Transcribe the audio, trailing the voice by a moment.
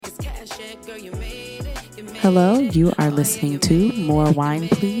Hello, you are listening to More Wine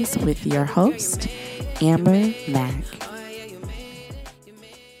Please with your host, Amber Mack.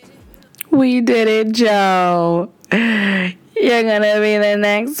 We did it, Joe. You're gonna be the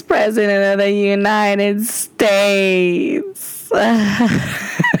next president of the United States.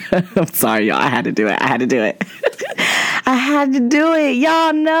 I'm sorry, y'all. I had to do it. I had to do it.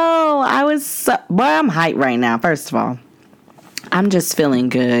 Y'all know I'm hyped right now. First of all, I'm just feeling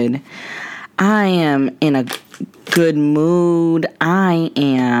good. I am in a good mood. I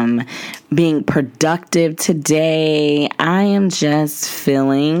am being productive today. I am just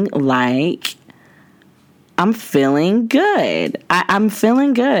feeling like I'm feeling good. I'm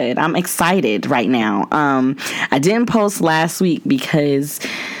feeling good. I'm excited right now. I didn't post last week because,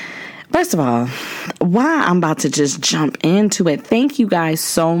 first of all, why I'm about to just jump into it. Thank you guys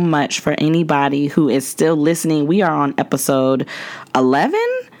so much for anybody who is still listening. We are on episode 11.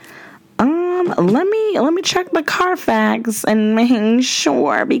 Let me check the Carfax and make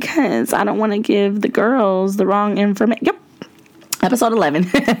sure, because I don't want to give the girls the wrong information. Yep. Episode 11.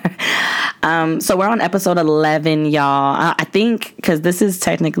 So we're on episode 11, y'all. I think, because this is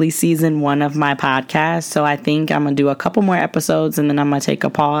technically season 1 of my podcast, so I think I'm going to do a couple more episodes and then I'm going to take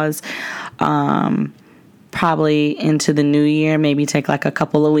a pause. Probably into the new year, maybe take like a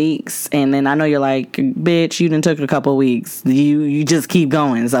couple of weeks. And then I know you're like, bitch, you done took a couple of weeks. You just keep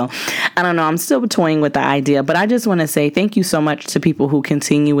going. So I don't know. I'm still toying with the idea, but I just want to say thank you so much to people who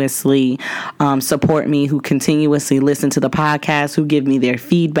continuously support me, who continuously listen to the podcast, who give me their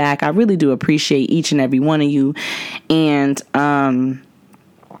feedback. I really do appreciate each and every one of you. And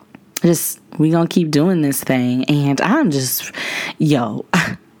we gonna keep doing this thing. And I'm just, you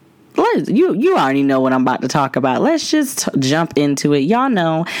already know what I'm about to talk about. Let's just jump into it. Y'all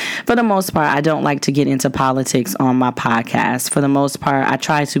know, for the most part, I don't like to get into politics on my podcast. For the most part, I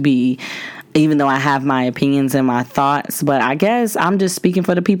try to be, even though I have my opinions and my thoughts, but I guess I'm just speaking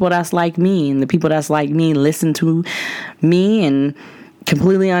for the people that's like me, and the people that's like me listen to me and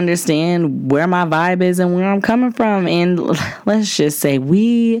completely understand where my vibe is and where I'm coming from. And let's just say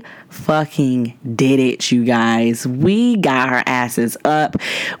we fucking did it, you guys. We got our asses up.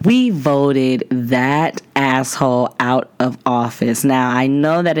 We voted that asshole out of office. Now, I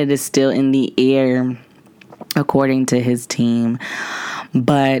know that it is still in the air according to his team,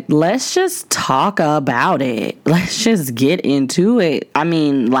 but let's just talk about it. Let's just get into it. I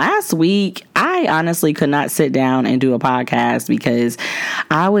mean, last week, I honestly could not sit down and do a podcast because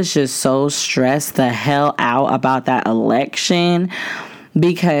I was just so stressed the hell out about that election,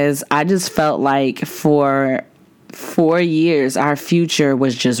 because I just felt like for 4 years, our future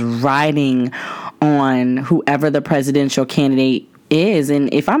was just riding on whoever the presidential candidate is.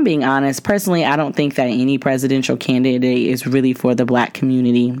 And if I'm being honest, personally, I don't think that any presidential candidate is really for the Black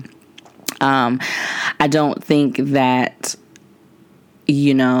community. I don't think that,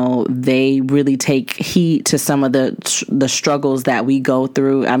 they really take heed to some of the struggles that we go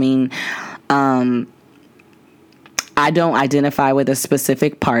through. I mean, I don't identify with a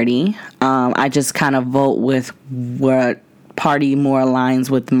specific party. I just kind of vote with what party more aligns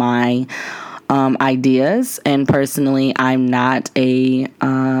with my ideas. And personally, I'm not a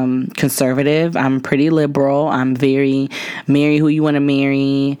conservative. I'm pretty liberal. I'm very marry who you want to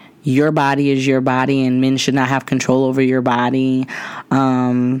marry. Your body is your body, and men should not have control over your body.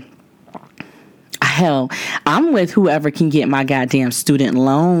 Hell, I'm with whoever can get my goddamn student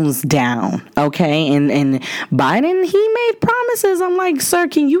loans down, okay? And Biden, he made promises. I'm like, sir,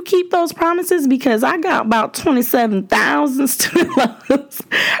 can you keep those promises? Because I got about $27,000 student loans,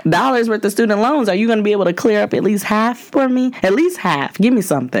 dollars worth of student loans. Are you going to be able to clear up at least half for me? At least half. Give me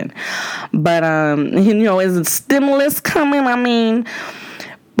something. But, is a stimulus coming? I mean,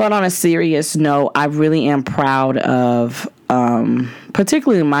 but on a serious note, I really am proud of,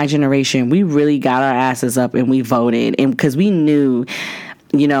 particularly my generation. We really got our asses up and we voted, and because we knew,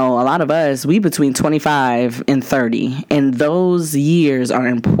 a lot of us, we between 25 and 30, and those years are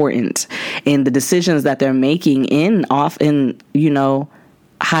important, and the decisions that they're making in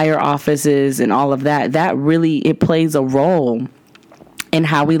higher offices and all of that really, it plays a role in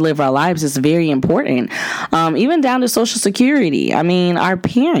how we live our lives. Is very important. Even down to Social Security. I mean, our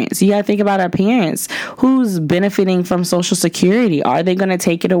parents, you got to think about our parents. Who's benefiting from Social Security? Are they going to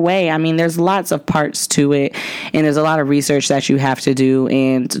take it away? I mean, there's lots of parts to it, and there's a lot of research that you have to do.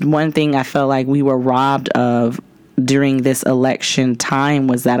 And one thing I felt like we were robbed of during this election time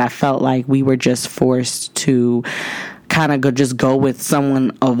was that I felt like we were just forced to kind of just go with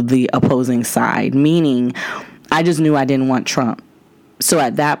someone of the opposing side, meaning I just knew I didn't want Trump. So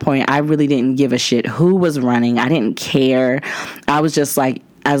at that point, I really didn't give a shit who was running. I didn't care. I was just like,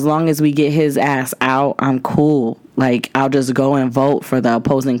 as long as we get his ass out, I'm cool. Like, I'll just go and vote for the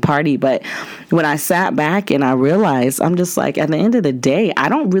opposing party. But when I sat back and I realized, I'm just like, at the end of the day, I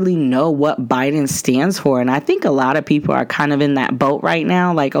don't really know what Biden stands for. And I think a lot of people are kind of in that boat right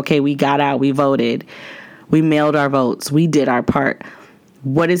now. Like, okay, we got out, we voted, we mailed our votes, we did our part.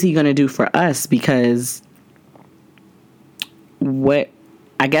 What is he going to do for us? Because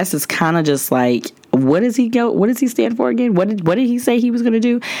I guess it's kind of just like, what does he stand for again? What did he say he was going to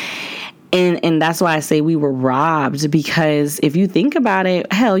do? And that's why I say we were robbed, because if you think about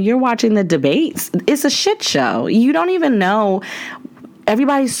it, hell, you're watching the debates. It's a shit show. You don't even know.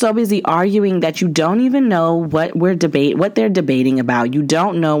 Everybody's so busy arguing that you don't even know what they're debating about. You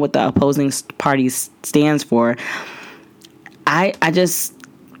don't know what the opposing party stands for.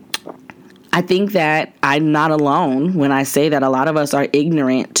 I think that I'm not alone when I say that a lot of us are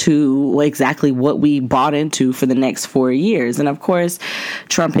ignorant to exactly what we bought into for the next 4 years. And of course,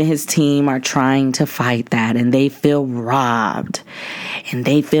 Trump and his team are trying to fight that, and they feel robbed and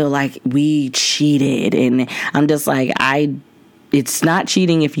they feel like we cheated. And I'm just like, it's not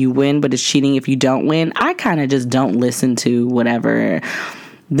cheating if you win, but it's cheating if you don't win. I kind of just don't listen to whatever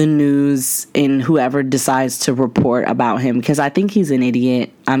the news and whoever decides to report about him, because I think he's an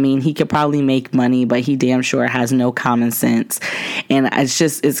idiot. I mean, he could probably make money, but he damn sure has no common sense. And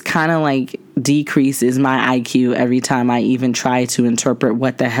it's kind of like decreases my IQ every time I even try to interpret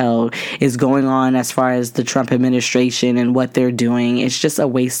what the hell is going on as far as the Trump administration and what they're doing. It's just a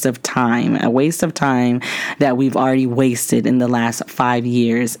waste of time that we've already wasted in the last 5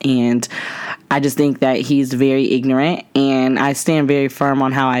 years. And I just think that he's very ignorant, and I stand very firm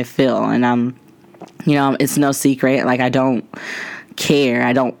on how I feel. And it's no secret. Like, I don't care.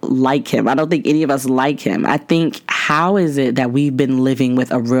 I don't like him. I don't think any of us like him. I think, how is it that we've been living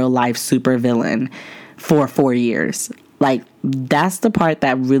with a real life supervillain for 4 years? Like, that's the part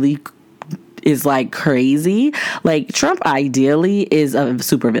that really is like crazy. Like, Trump ideally is a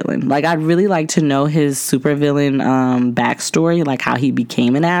supervillain. Like, I'd really like to know his supervillain backstory, like how he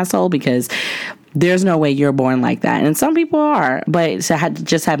became an asshole, because there's no way you're born like that. And some people are, but to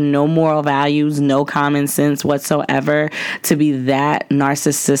just have no moral values, no common sense whatsoever, to be that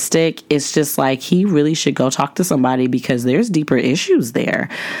narcissistic, it's just like, he really should go talk to somebody, because there's deeper issues there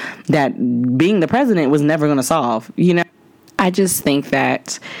that being the president was never going to solve. I just think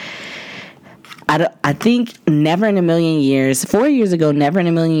that I think never in a million years, 4 years ago, never in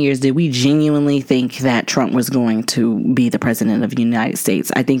a million years did we genuinely think that Trump was going to be the president of the United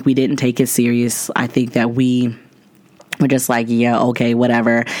States. I think we didn't take it serious. I think that we were just like, yeah, okay,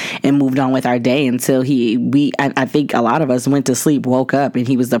 whatever, and moved on with our day until I think a lot of us went to sleep, woke up, and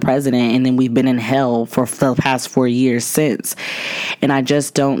he was the president, and then we've been in hell for the past 4 years since. And I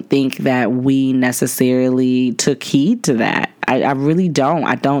just don't think that we necessarily took heed to that. I really don't.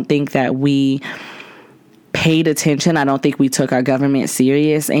 I don't think that we paid attention. I don't think we took our government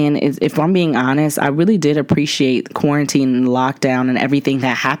serious. And if I'm being honest, I really did appreciate quarantine and lockdown and everything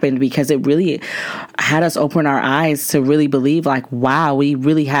that happened, because it really had us open our eyes to really believe, like, wow, we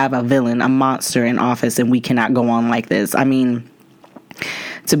really have a villain, a monster in office, and we cannot go on like this. I mean,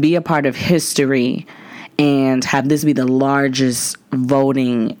 to be a part of history and have this be the largest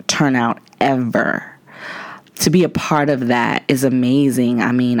voting turnout ever, to be a part of that is amazing.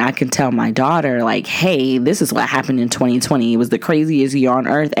 I mean, I can tell my daughter, like, hey, this is what happened in 2020. It was the craziest year on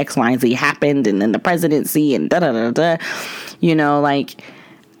earth. X, Y, and Z happened, and then the presidency and da-da-da-da. Like,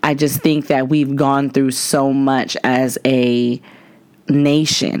 I just think that we've gone through so much as a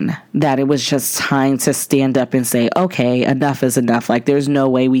nation that it was just time to stand up and say, okay, enough is enough. Like, there's no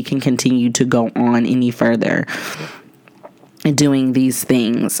way we can continue to go on any further doing these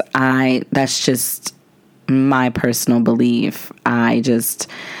things. That's just my personal belief.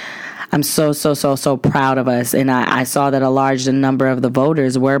 I'm so proud of us. And I saw that a large number of the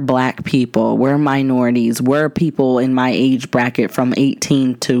voters were Black people, were minorities, were people in my age bracket from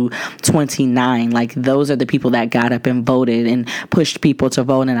 18 to 29. Like, those are the people that got up and voted and pushed people to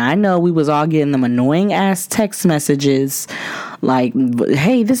vote. And I know we was all getting them annoying ass text messages like,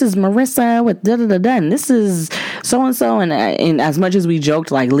 hey, this is Marissa with da-da-da-da, and this is so-and-so. And as much as we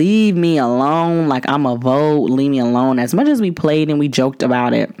joked, like, leave me alone, like, I'm a vote, leave me alone. As much as we played and we joked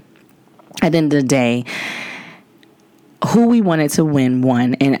about it, at the end of the day, who we wanted to win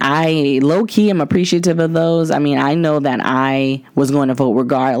won. And I low-key am appreciative of those. I mean, I know that I was going to vote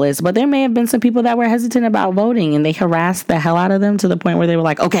regardless, but there may have been some people that were hesitant about voting, and they harassed the hell out of them to the point where they were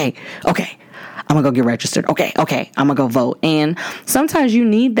like, okay, I'm gonna go get registered. Okay, I'm gonna go vote. And sometimes you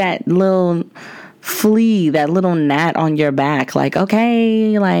need that little flea, that little gnat on your back. Like,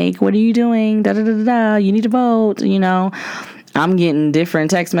 okay, like, what are you doing? Da-da-da-da-da. You need to vote, I'm getting different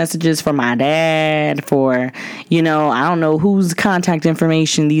text messages for my dad, for, I don't know whose contact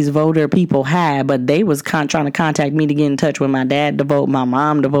information these voter people had, but they was trying to contact me to get in touch with my dad to vote, my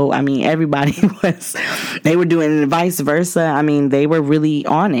mom to vote. I mean, everybody they were doing it, vice versa. I mean, they were really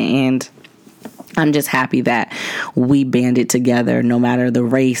on it, and I'm just happy that we banded together, no matter the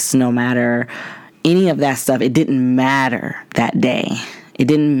race, no matter any of that stuff. It didn't matter that day. It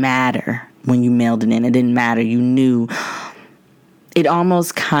didn't matter when you mailed it in. It didn't matter. You knew. It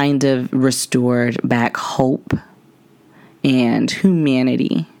almost kind of restored back hope and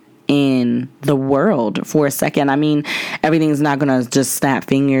humanity in the world for a second. I mean, everything's not going to just snap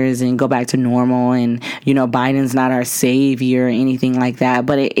fingers and go back to normal, and, Biden's not our savior or anything like that.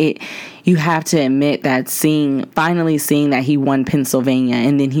 But you have to admit that finally seeing that he won Pennsylvania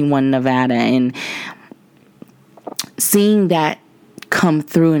and then he won Nevada, and seeing that come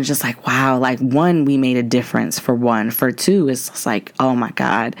through, and just like, wow, like, one, we made a difference for one. For two, it's just like, oh my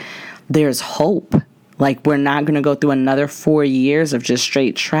God, there's hope. Like, we're not going to go through another 4 years of just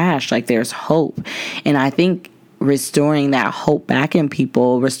straight trash. Like, there's hope. And I think restoring that hope back in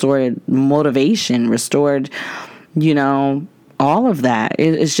people, restored motivation, restored, all of that.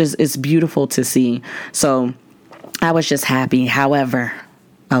 It's beautiful to see. So I was just happy. However,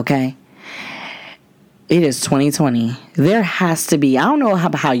 okay, it is 2020. There has to be, I don't know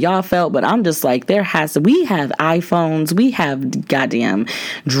how y'all felt, but I'm just like, we have iPhones, we have goddamn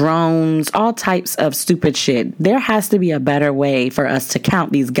drones, all types of stupid shit. There has to be a better way for us to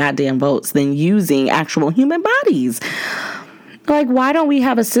count these goddamn votes than using actual human bodies. Like, why don't we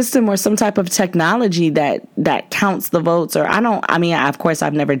have a system or some type of technology that counts the votes? Or of course,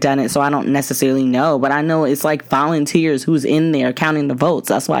 I've never done it, so I don't necessarily know. But I know it's like volunteers who's in there counting the votes.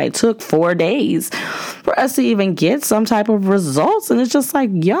 That's why it took 4 days for us to even get some type of results. And it's just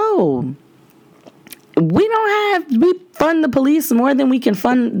like, yo, we fund the police more than we can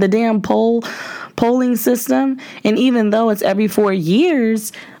fund the damn polling system. And even though it's every 4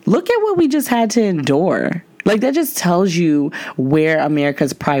 years, look at what we just had to endure. Like, that just tells you where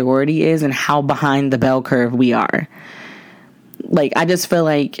America's priority is and how behind the bell curve we are. Like, I just feel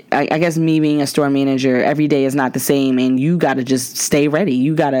like, I guess me being a store manager, every day is not the same, and you got to just stay ready.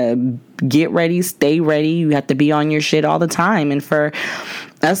 You got to get ready, stay ready. You have to be on your shit all the time. And for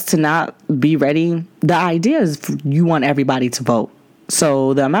us to not be ready, the idea is you want everybody to vote.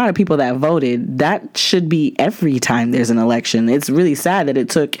 So the amount of people that voted, that should be every time there's an election. It's really sad that it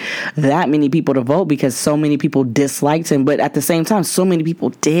took that many people to vote because so many people disliked him. But at the same time, so many people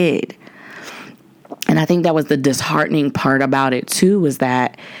did. And I think that was the disheartening part about it, too, was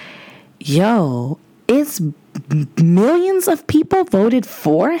that, it's millions of people voted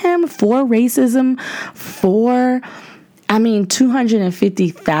for him, for racism, for...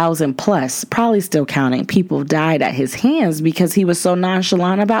 250,000 plus, probably still counting, people died at his hands because he was so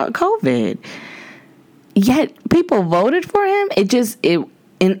nonchalant about COVID. Yet people voted for him.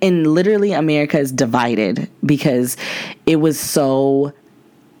 And literally America is divided because it was so,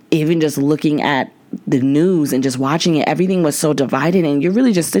 even just looking at the news and just watching it, everything was so divided, and you're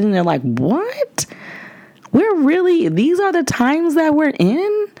really just sitting there like, what? These are the times that we're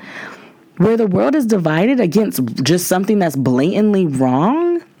in? Where the world is divided against just something that's blatantly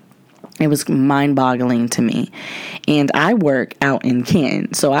wrong? It was mind-boggling to me. And I work out in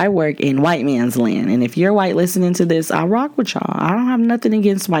Canton, so I work in white man's land. And if you're white listening to this, I rock with y'all. I don't have nothing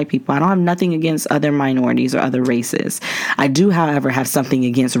against white people. I don't have nothing against other minorities or other races. I do, however, have something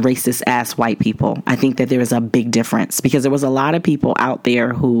against racist-ass white people. I think that there is a big difference because there was a lot of people out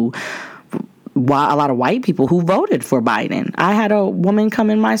there a lot of white people who voted for Biden. I had a woman come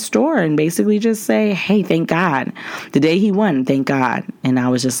in my store and basically just say, hey, thank God. The day he won, thank God. And I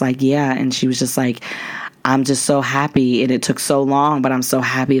was just like, yeah. And she was just like, I'm just so happy. And it took so long, but I'm so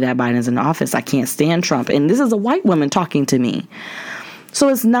happy that Biden's in office. I can't stand Trump. And this is a white woman talking to me. So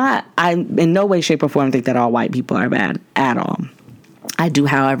it's not, I in no way, shape, or form think that all white people are bad at all. I do,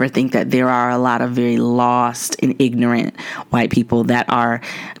 however, think that there are a lot of very lost and ignorant white people that are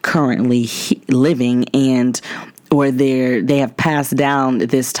currently living or they have passed down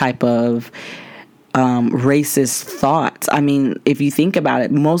this type of racist thoughts. I mean, if you think about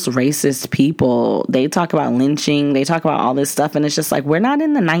it, most racist people, they talk about lynching, they talk about all this stuff, and it's just like, we're not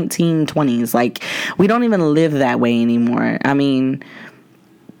in the 1920s. Like, we don't even live that way anymore. I mean,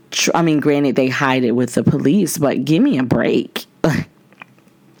 granted, they hide it with the police, but give me a break.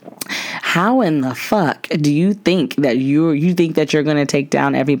 How in the fuck do you think that you think that you're going to take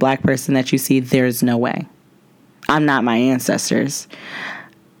down every black person that you see? There's no way. I'm not my ancestors.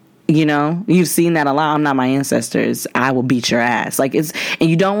 You know, you've seen that a lot. I'm not my ancestors. I will beat your ass. Like, and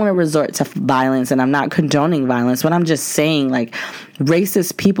you don't want to resort to violence. And I'm not condoning violence, but I'm just saying, like,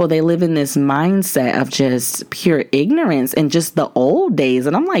 racist people, they live in this mindset of just pure ignorance and just the old days.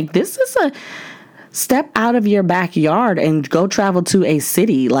 And I'm like, this is a step out of your backyard and go travel to a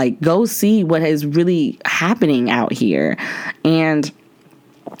city. Like, go see what is really happening out here. And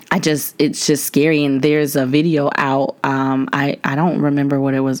it's just scary. And there's a video out. I don't remember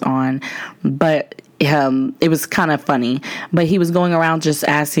what it was on, but it was kind of funny. But he was going around just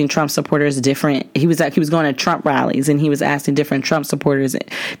asking Trump supporters he was going to Trump rallies, and he was asking different Trump supporters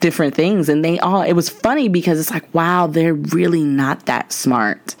different things. And it was funny because it's like, wow, they're really not that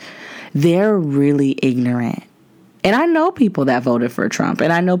smart. They're really ignorant. And I know people that voted for Trump,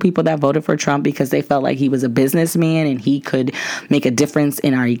 and I know people that voted for Trump because they felt like he was a businessman and he could make a difference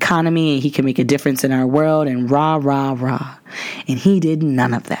in our economy and he could make a difference in our world and rah, rah, rah. And he did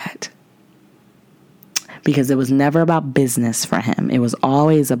none of that because it was never about business for him. It was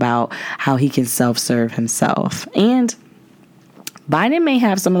always about how he can self-serve himself. And Biden may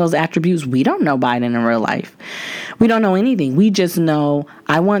have some of those attributes. We don't know Biden in real life. We don't know anything. We just know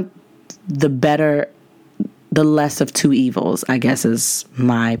I want the less of two evils, I guess is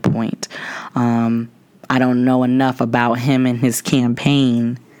my point. I don't know enough about him and his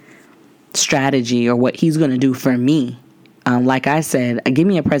campaign strategy or what he's going to do for me. Like I said, give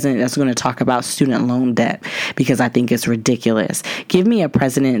me a president that's going to talk about student loan debt because I think it's ridiculous. Give me a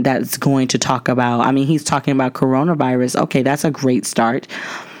president that's going to talk about, he's talking about coronavirus. Okay, that's a great start.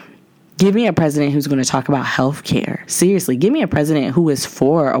 Give me a president who's going to talk about health care. Seriously, give me a president who is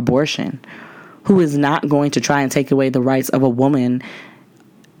for abortion, who is not going to try and take away the rights of a woman's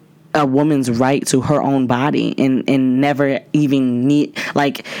right to her own body and never even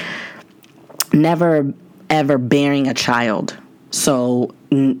never ever bearing a child. So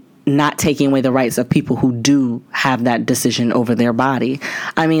not taking away the rights of people who do have that decision over their body.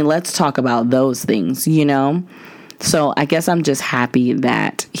 Let's talk about those things, you know? So I guess I'm just happy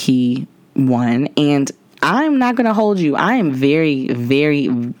that he won, and I'm not going to hold you. I am very, very,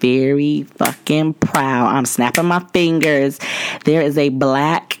 very fucking proud. I'm snapping my fingers. There is a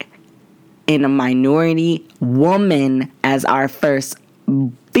Black and a minority woman as our first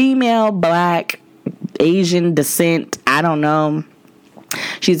female Black, Asian descent. I don't know.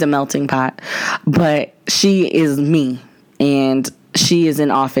 She's a melting pot. But she is me. And she is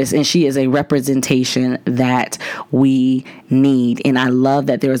in office, and she is a representation that we need. And I love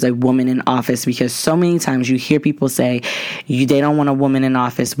that there is a woman in office, because so many times you hear people say they don't want a woman in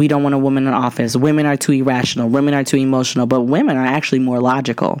office. We don't want a woman in office. Women are too irrational. Women are too emotional. But women are actually more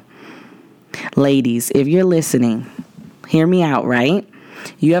logical. Ladies, if you're listening, hear me out, right?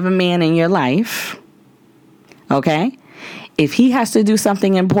 You have a man in your life, okay? If he has to do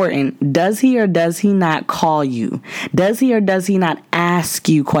something important, does he or does he not call you? Does he or does he not ask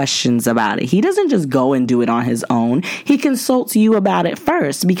you questions about it? He doesn't just go and do it on his own. He consults you about it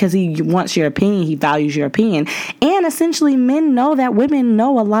first because he wants your opinion. He values your opinion. And essentially, men know that women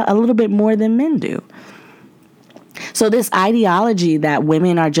know a little bit more than men do. So this ideology that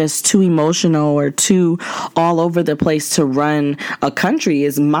women are just too emotional or too all over the place to run a country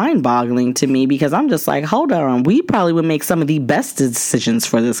is mind-boggling to me, because I'm just like, hold on, we probably would make some of the best decisions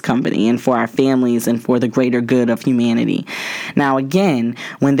for this company and for our families and for the greater good of humanity. Now, again,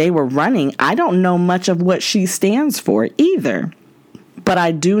 when they were running, I don't know much of what she stands for either, but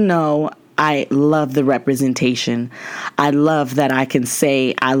I do know I love the representation. I love that I can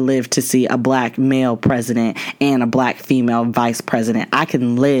say I live to see a Black male president and a Black female vice president. I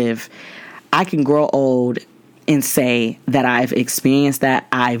can grow old and say that I've experienced that.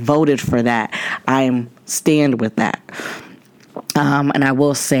 I voted for that. I stand with that. And I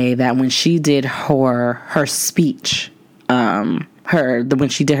will say that when she did her speech, when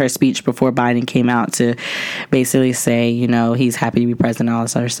she did her speech before Biden came out to basically say, you know, he's happy to be president, all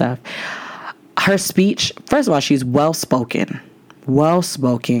this other stuff. Her speech, first of all, she's well-spoken,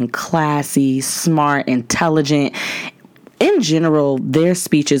 classy, smart, intelligent. In general, their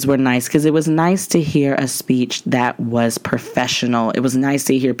speeches were nice because it was nice to hear a speech that was professional. It was nice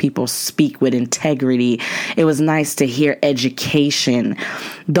to hear people speak with integrity. It was nice to hear education.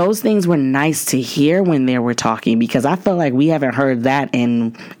 Those things were nice to hear when they were talking, because I feel like we haven't heard that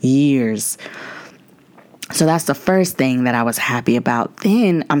in years. So that's the first thing that I was happy about.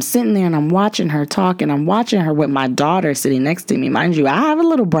 Then I'm sitting there and I'm watching her talk, and I'm watching her with my daughter sitting next to me. Mind you, I have a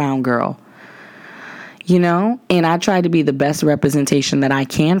little brown girl, you know, and I try to be the best representation that I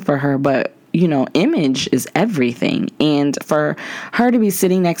can for her. But image is everything. And for her to be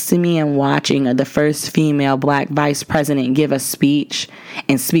sitting next to me and watching the first female Black vice president give a speech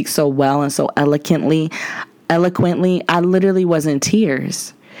and speak so well and so eloquently, I literally was in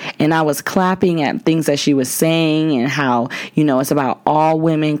tears. And I was clapping at things that she was saying and how, it's about all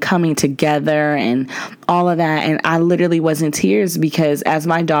women coming together and all of that. And I literally was in tears because as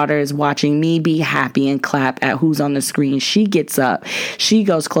my daughter is watching me be happy and clap at who's on the screen, she gets up, she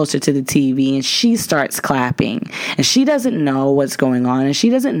goes closer to the TV and she starts clapping. And she doesn't know what's going on and she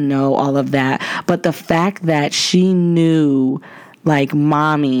doesn't know all of that. But the fact that she knew, like,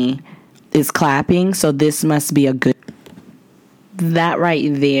 mommy is clapping, so this must be a good. That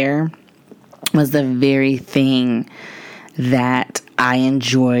right there was the very thing that I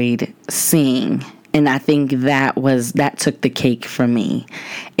enjoyed seeing. And I think that took the cake for me.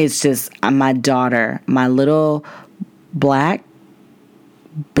 It's just my daughter, my little Black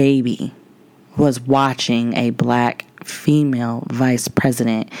baby, was watching a Black female vice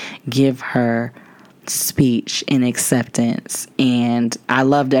president give her speech in acceptance. And I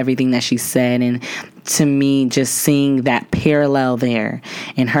loved everything that she said. And to me, just seeing that parallel there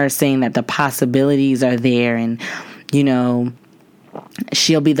and her saying that the possibilities are there and,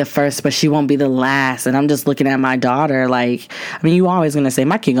 she'll be the first, but she won't be the last. And I'm just looking at my daughter like, you always going to say,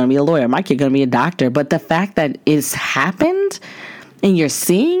 my kid going to be a lawyer, my kid going to be a doctor. But the fact that it's happened and you're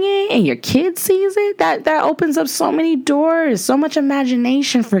seeing it and your kid sees it, that opens up so many doors, so much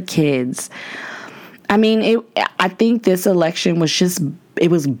imagination for kids. I think this election was it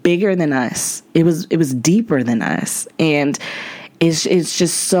was bigger than us. It was deeper than us. And it's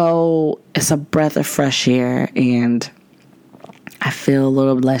just it's a breath of fresh air. And I feel a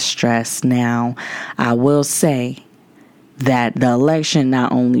little less stressed now. I will say that the election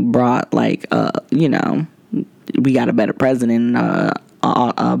not only brought we got a better president,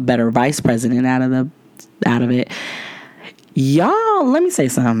 a better vice president out of it. Y'all, let me say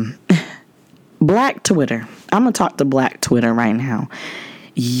something. Black Twitter. I'm going to talk to Black Twitter right now.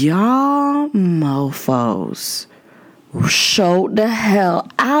 Y'all mofos showed the hell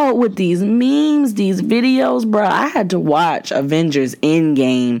out with these memes, these videos, bro. I had to watch Avengers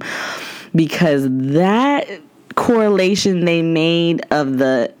Endgame because that correlation they made of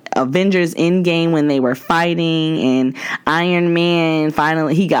the Avengers Endgame when they were fighting and Iron Man,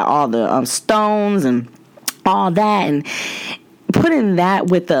 finally, he got all the stones and all that, and putting that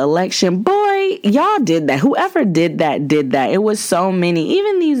with the election, boy, y'all did that. Whoever did that. It was so many.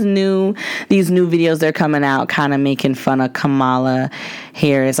 Even these new videos they're coming out kind of making fun of Kamala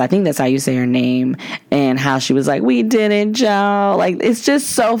Harris. I think that's how you say her name. And how she was like, we did it, Joe. Like, it's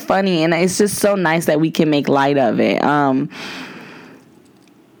just so funny. And it's just so nice that we can make light of it.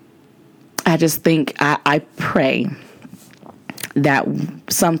 I just think, I pray that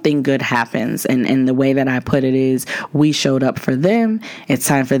something good happens. And the way that I put it is, we showed up for them. It's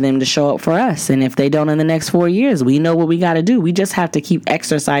time for them to show up for us. And if they don't in the next 4 years, we know what we got to do. We just have to keep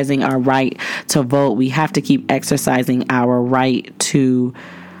exercising our right to vote. We have to keep exercising our right to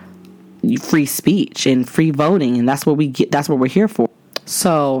free speech and free voting. And that's what we get. That's what we're here for.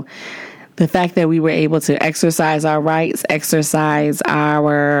 So the fact that we were able to exercise our rights, exercise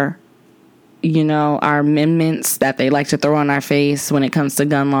our amendments that they like to throw on our face when it comes to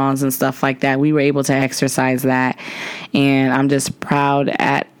gun laws and stuff like that. We were able to exercise that. And I'm just proud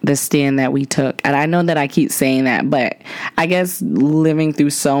at the stand that we took. And I know that I keep saying that, but I guess living through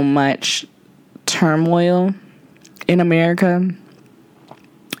so much turmoil in America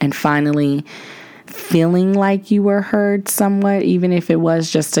and finally feeling like you were heard somewhat, even if it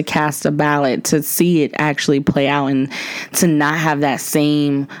was just to cast a ballot, to see it actually play out and to not have that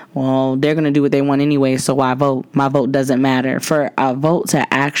same, well, they're going to do what they want anyway, so why vote? My vote doesn't matter. For a vote to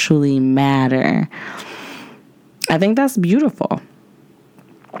actually matter, I think that's beautiful.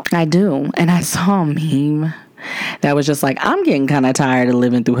 I do. And I saw a meme that was just like, I'm getting kind of tired of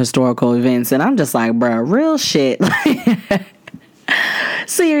living through historical events. And I'm just like, bro, real shit.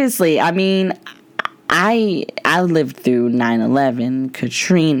 Seriously, I lived through 9/11,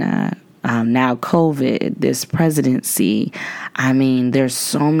 Katrina, now COVID, this presidency. There's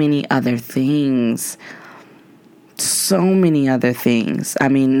so many other things.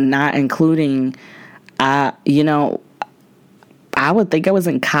 Not including, I would think I was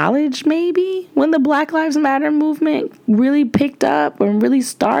in college maybe when the Black Lives Matter movement really picked up and really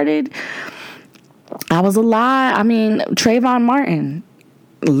started. I was alive. Trayvon Martin.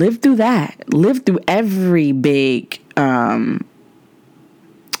 Lived through that. Lived through every big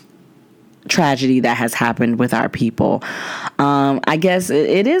tragedy that has happened with our people. I guess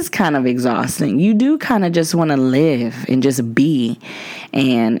it is kind of exhausting. You do kind of just want to live and just be.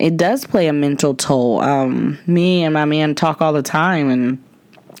 And it does play a mental toll. Me and my man talk all the time, and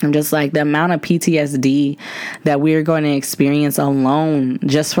I'm just like, the amount of PTSD that we're going to experience alone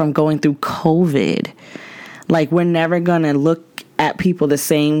just from going through COVID. Like, we're never going to look at people the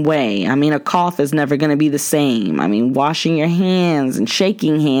same way. I mean, a cough is never going to be the same. I mean, washing your hands and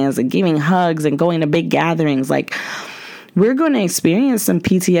shaking hands and giving hugs and going to big gatherings, like, we're going to experience some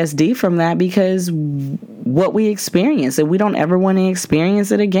PTSD from that because what we experienced, and we don't ever want to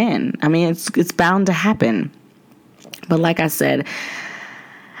experience it again. I mean, it's bound to happen. But like I said,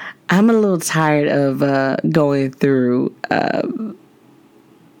 I'm a little tired of going through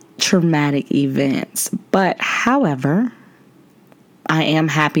traumatic events. But however, I am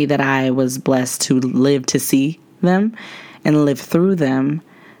happy that I was blessed to live to see them and live through them,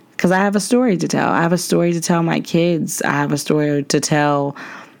 because I have a story to tell. I have a story to tell my kids. I have a story to tell,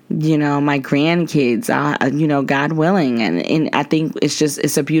 my grandkids, God willing. And I think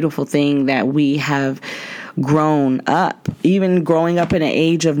it's a beautiful thing that we have grown up, even growing up in an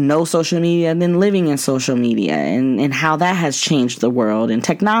age of no social media and then living in social media, and how that has changed the world, and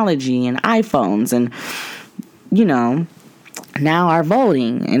technology and iPhones, and, now our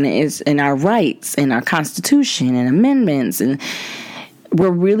voting and our rights and our Constitution and amendments, and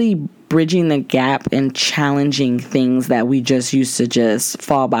we're really bridging the gap and challenging things that we just used to just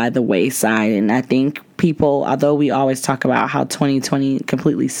fall by the wayside. And I think people, although we always talk about how 2020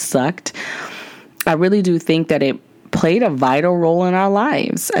 completely sucked, I really do think that it played a vital role in our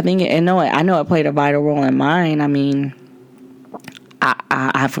lives. I know it played a vital role in mine. I mean,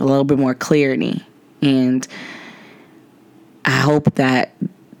 I have a little bit more clarity, and I hope that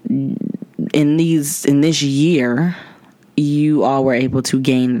in this year, you all were able to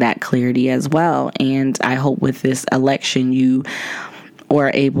gain that clarity as well. And I hope with this election, you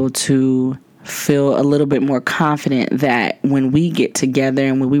are able to feel a little bit more confident that when we get together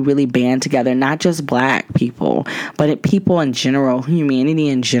and when we really band together, not just Black people, but people in general, humanity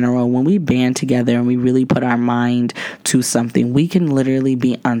in general, when we band together and we really put our mind to something, we can literally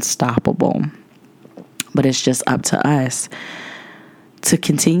be unstoppable. But it's just up to us to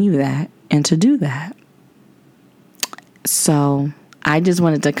continue that and to do that. So I just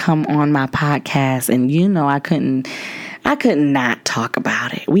wanted to come on my podcast, and I could not talk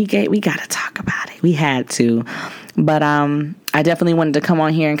about it. We got to talk about it. We had to. But I definitely wanted to come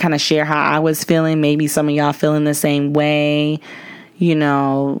on here and kind of share how I was feeling. Maybe some of y'all feeling the same way.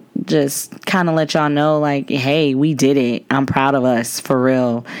 Just kind of let y'all know, like, hey, we did it. I'm proud of us, for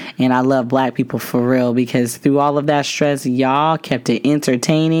real. And I love Black people, for real, because through all of that stress, y'all kept it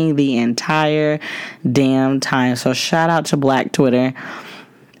entertaining the entire damn time. So shout out to Black Twitter.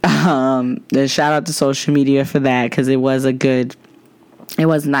 Shout out to social media for that, because it was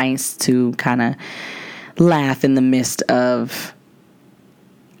nice to kind of laugh in the midst of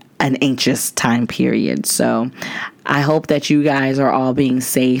an anxious time period. So I hope that you guys are all being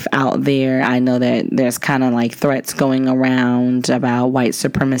safe out there. I know that there's kind of like threats going around about white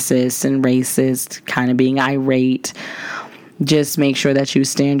supremacists and racists kind of being irate. Just make sure that you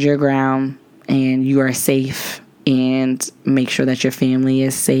stand your ground and you are safe, and make sure that your family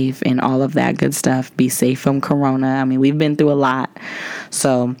is safe and all of that good stuff. Be safe from Corona. I mean, we've been through a lot.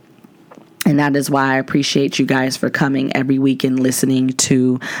 And that is why I appreciate you guys for coming every week and listening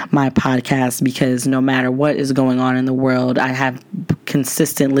to my podcast, because no matter what is going on in the world, I have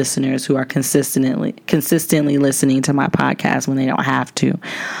consistent listeners who are consistently listening to my podcast when they don't have to.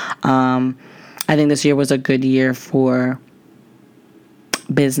 I think this year was a good year for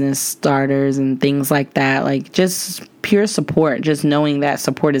business starters and things like that. Like, just pure support, just knowing that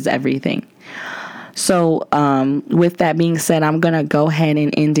support is everything. So with that being said, I'm going to go ahead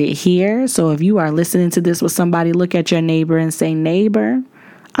and end it here. So if you are listening to this with somebody, look at your neighbor and say, neighbor,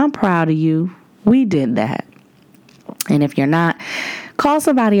 I'm proud of you. We did that. And if you're not, call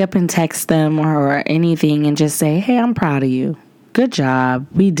somebody up and text them or anything and just say, hey, I'm proud of you. Good job.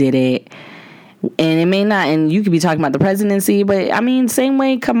 We did it. And it may not, and you could be talking about the presidency, but I mean, same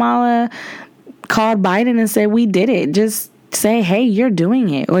way Kamala called Biden and said, we did it. Just say, hey, you're doing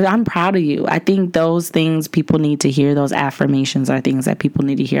it, or I'm proud of you. I think those things people need to hear. Those affirmations are things that people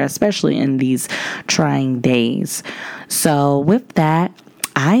need to hear, especially in these trying days. So with that,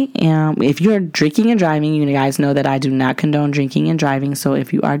 if you're drinking and driving, you guys know that I do not condone drinking and driving. So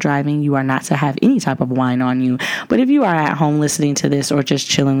if you are driving, you are not to have any type of wine on you. But if you are at home listening to this or just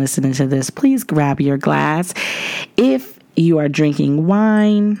chilling listening to this, please grab your glass. If you are drinking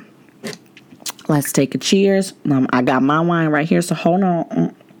wine, let's take a cheers. I got my wine right here, so hold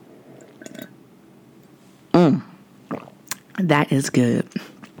on. That is good.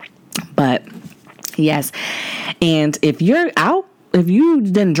 But yes. And if you're out, if you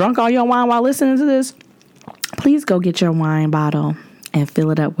done drunk all your wine while listening to this, please go get your wine bottle and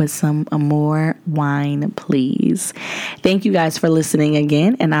fill it up with some more wine, please. Thank you guys for listening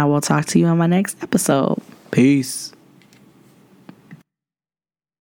again, and I will talk to you on my next episode. Peace.